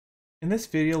In this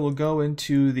video, we'll go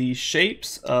into the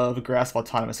shapes of graphs of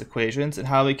autonomous equations and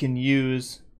how we can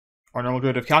use our normal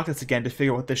derivative calculus again to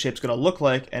figure out what this shape's going to look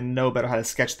like and know better how to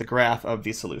sketch the graph of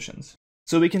these solutions.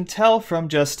 So we can tell from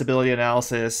just stability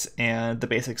analysis and the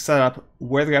basic setup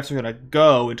where the graphs are going to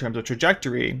go in terms of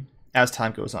trajectory as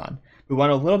time goes on. We want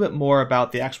to know a little bit more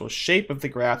about the actual shape of the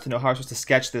graph to know how we're supposed to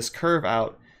sketch this curve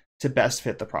out to best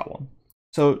fit the problem.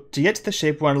 So to get to the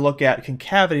shape, we want to look at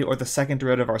concavity, or the second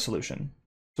derivative of our solution.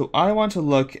 So I want to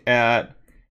look at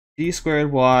d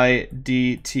squared y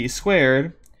dt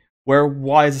squared, where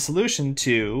y is a solution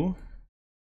to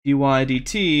dy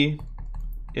dt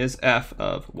is f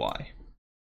of y.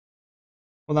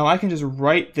 Well, now I can just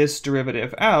write this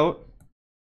derivative out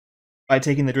by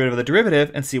taking the derivative of the derivative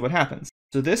and see what happens.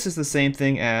 So this is the same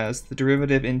thing as the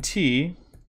derivative in t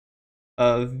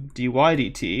of dy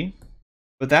dt,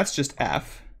 but that's just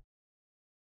f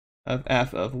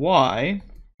of y.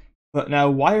 But now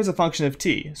y is a function of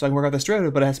t, so I can work out this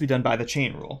derivative, but it has to be done by the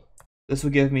chain rule. This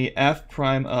will give me f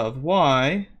prime of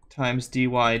y times dy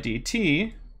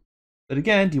dt, but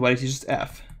again, dy dt is just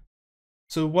f.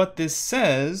 So what this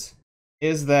says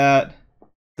is that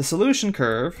the solution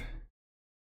curve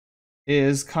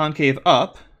is concave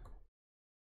up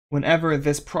whenever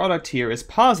this product here is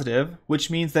positive,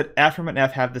 which means that f and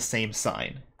f have the same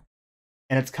sign.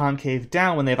 And it's concave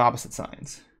down when they have opposite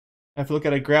signs. Now if we look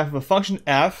at a graph of a function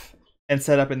f and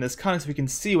set up in this context, we can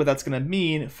see what that's going to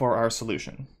mean for our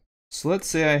solution. So let's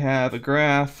say I have a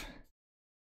graph,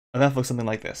 and that looks something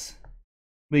like this.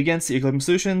 We again see equilibrium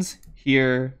solutions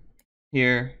here,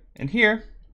 here, and here.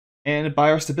 And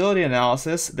by our stability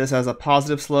analysis, this has a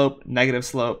positive slope, negative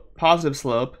slope, positive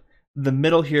slope. The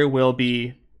middle here will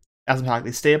be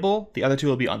asymptotically stable. The other two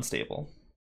will be unstable.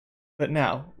 But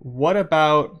now, what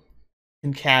about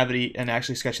concavity and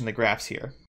actually sketching the graphs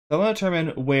here? So I want to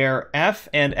determine where f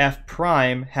and f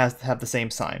prime has to have the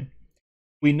same sign.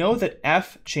 We know that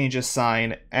f changes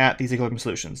sign at these equilibrium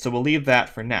solutions, so we'll leave that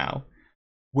for now.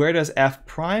 Where does f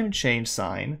prime change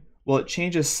sign? Well, it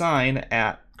changes sign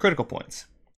at critical points.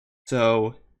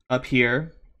 So up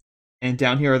here and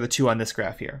down here are the two on this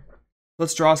graph here.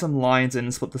 Let's draw some lines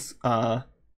and split this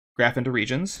graph into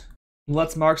regions.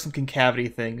 Let's mark some concavity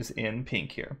things in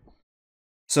pink here.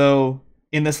 So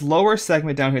in this lower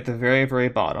segment down here at the very, very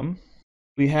bottom,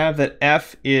 we have that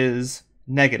f is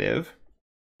negative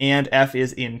and f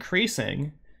is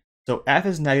increasing. So f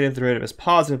is negative, the derivative is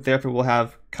positive, therefore we'll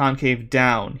have concave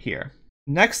down here.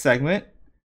 Next segment,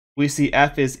 we see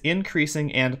f is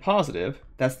increasing and positive.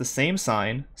 That's the same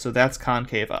sign, so that's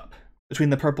concave up. Between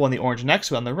the purple and the orange next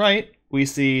to it on the right, we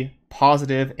see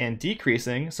positive and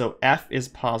decreasing, so f is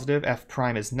positive, f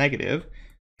prime is negative,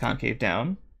 concave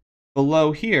down.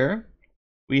 Below here,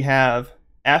 we have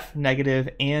f negative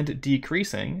and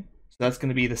decreasing, so that's going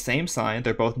to be the same sign.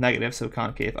 They're both negative, so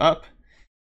concave up,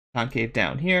 concave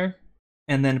down here,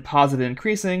 and then positive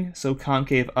increasing, so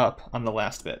concave up on the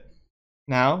last bit.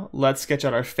 Now, let's sketch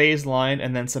out our phase line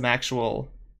and then some actual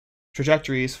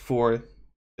trajectories for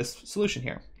this solution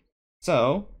here.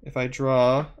 So, if I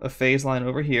draw a phase line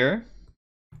over here,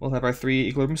 we'll have our three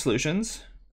equilibrium solutions,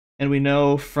 and we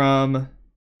know from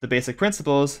the basic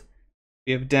principles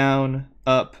we have down,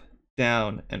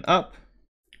 and up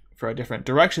for our different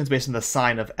directions based on the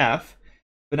sign of f.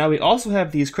 But now we also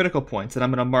have these critical points that I'm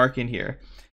going to mark in here.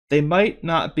 They might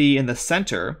not be in the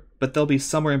center, but they'll be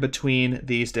somewhere in between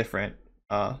these different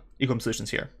equilibrium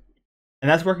solutions here. And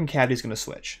that's where concavity is going to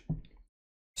switch.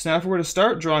 So now if we were to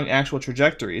start drawing actual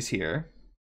trajectories here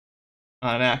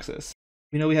on an axis,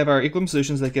 we know we have our equilibrium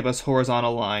solutions that give us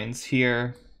horizontal lines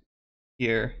here,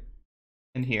 here,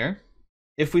 and here.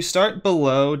 If we start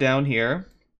below down here,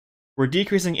 we're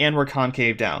decreasing and we're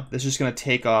concave down. This is just going to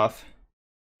take off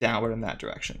downward in that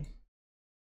direction.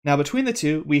 Now between the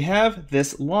two, we have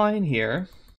this line here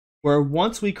where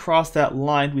once we cross that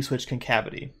line, we switch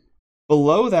concavity.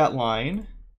 Below that line,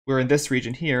 we're in this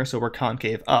region here, so we're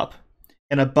concave up.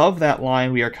 And above that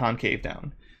line, we are concave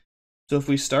down. So if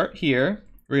we start here,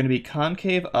 we're going to be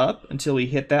concave up until we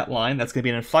hit that line. That's going to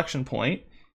be an inflection point.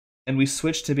 And we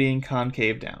switch to being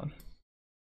concave down.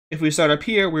 If we start up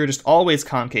here, we're just always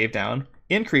concave down,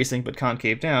 increasing but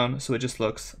concave down, so it just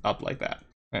looks up like that.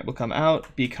 All right, we'll come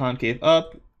out, be concave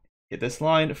up, hit this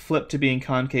line, flip to being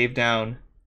concave down,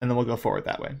 and then we'll go forward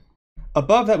that way.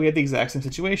 Above that, we have the exact same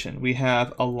situation. We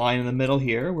have a line in the middle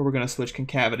here where we're going to switch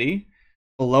concavity.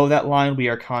 Below that line, we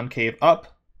are concave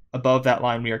up. Above that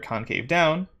line, we are concave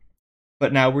down.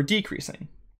 But now we're decreasing.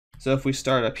 So if we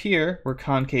start up here, we're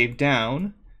concave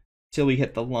down till we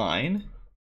hit the line.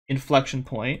 Inflection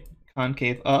point,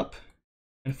 concave up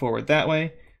and forward that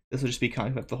way. This will just be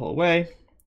concave up the whole way. And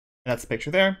that's the picture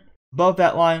there. Above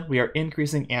that line, we are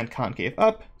increasing and concave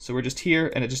up. So we're just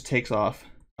here, and it just takes off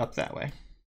up that way.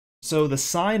 So the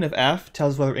sign of f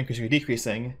tells us whether we're increasing or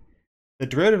decreasing. The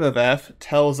derivative of f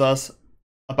tells us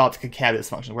about the concavity of this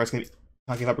function, where it's going to be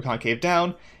concave up or concave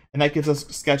down, and that gives us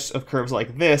sketches of curves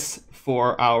like this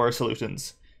for our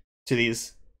solutions to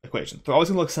these equations. They're always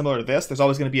going to look similar to this. There's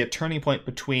always going to be a turning point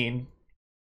between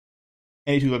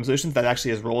any two given solutions. That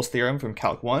actually is Rolle's theorem from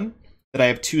Calc 1. That I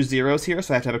have two zeros here,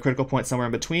 so I have to have a critical point somewhere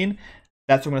in between.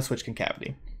 That's where I'm going to switch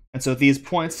concavity. And so these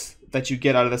points that you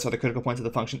get out of this are the critical points of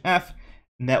the function f,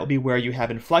 and that will be where you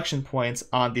have inflection points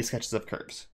on these sketches of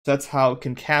curves. So that's how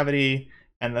concavity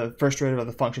and the first derivative of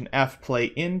the function f play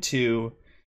into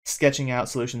sketching out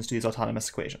solutions to these autonomous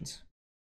equations.